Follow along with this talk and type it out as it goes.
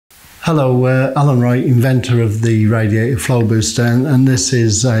Hello, Alan Wright, inventor of the Radiator flow booster, and this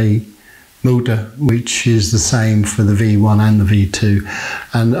is a motor which is the same for the V1 and the V2,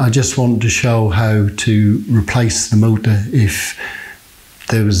 and I just wanted to show how to replace the motor if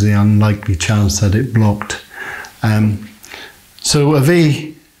there was the unlikely chance that it blocked. So a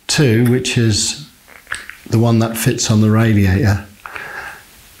V2, which is the one that fits on the radiator,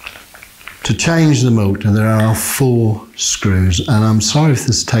 to change the motor there are 4 screws, and I'm sorry if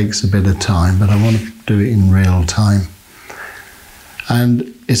this takes a bit of time, but I want to do it in real time.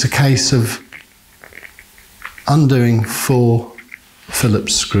 And it's a case of undoing 4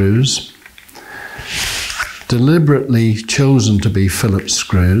 Phillips screws, deliberately chosen to be Phillips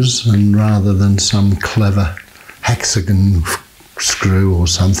screws, and rather than some clever hexagon screw or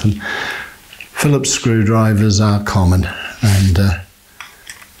something. Phillips screwdrivers are common, and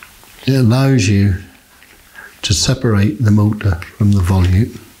it allows you to separate the motor from the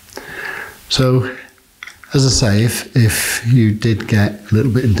volute. So, as I say, if you did get a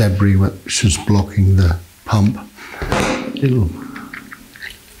little bit of debris which was blocking the pump, it'll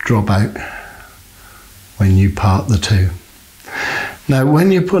drop out when you part the two. Now,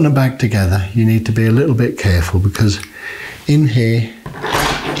 when you're putting them back together, you need to be a little bit careful, because in here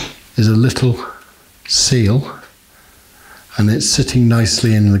is a little seal, and it's sitting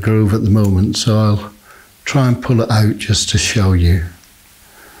nicely in the groove at the moment, so I'll try and pull it out just to show you.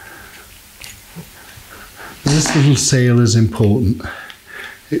 This little seal is important.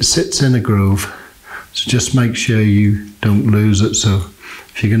 It sits in a groove, so just make sure you don't lose it. So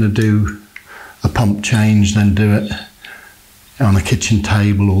if you're going to do a pump change, then do it on a kitchen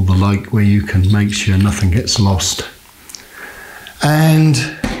table or the like, where you can make sure nothing gets lost. And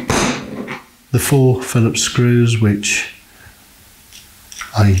the 4 Phillips screws, which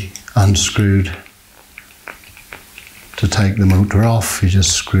I unscrewed to take the motor off, you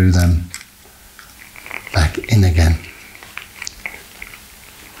just screw them back in again.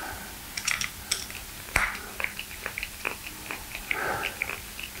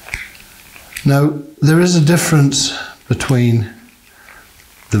 Now, there is a difference between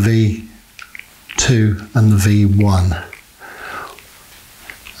the V2 and the V1.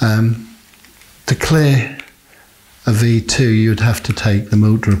 To clear a V2, you'd have to take the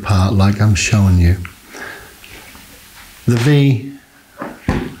motor apart like I'm showing you. The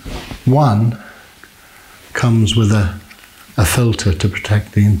V1 comes with a filter to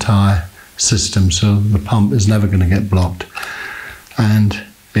protect the entire system, so the pump is never going to get blocked. And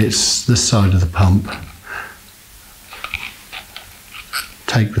it's this side of the pump.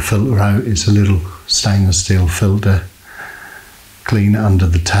 Take the filter out, it's a little stainless steel filter. Clean it under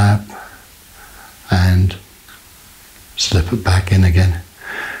the tap and slip it back in again.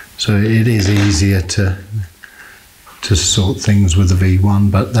 So it is easier to sort things with the V1,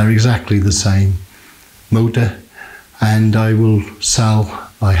 but they're exactly the same motor, and I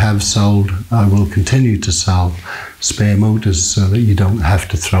have sold, I will continue to sell spare motors so that you don't have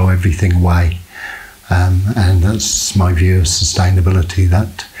to throw everything away. And that's my view of sustainability,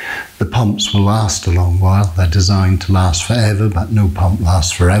 that the pumps will last a long while. They're designed to last forever, but no pump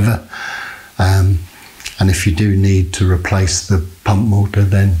lasts forever. And if you do need to replace the pump motor,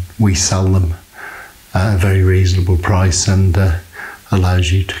 then we sell them at a very reasonable price, and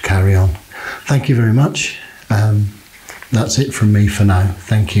allows you to carry on. Thank you very much. That's it from me for now.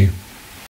 Thank you.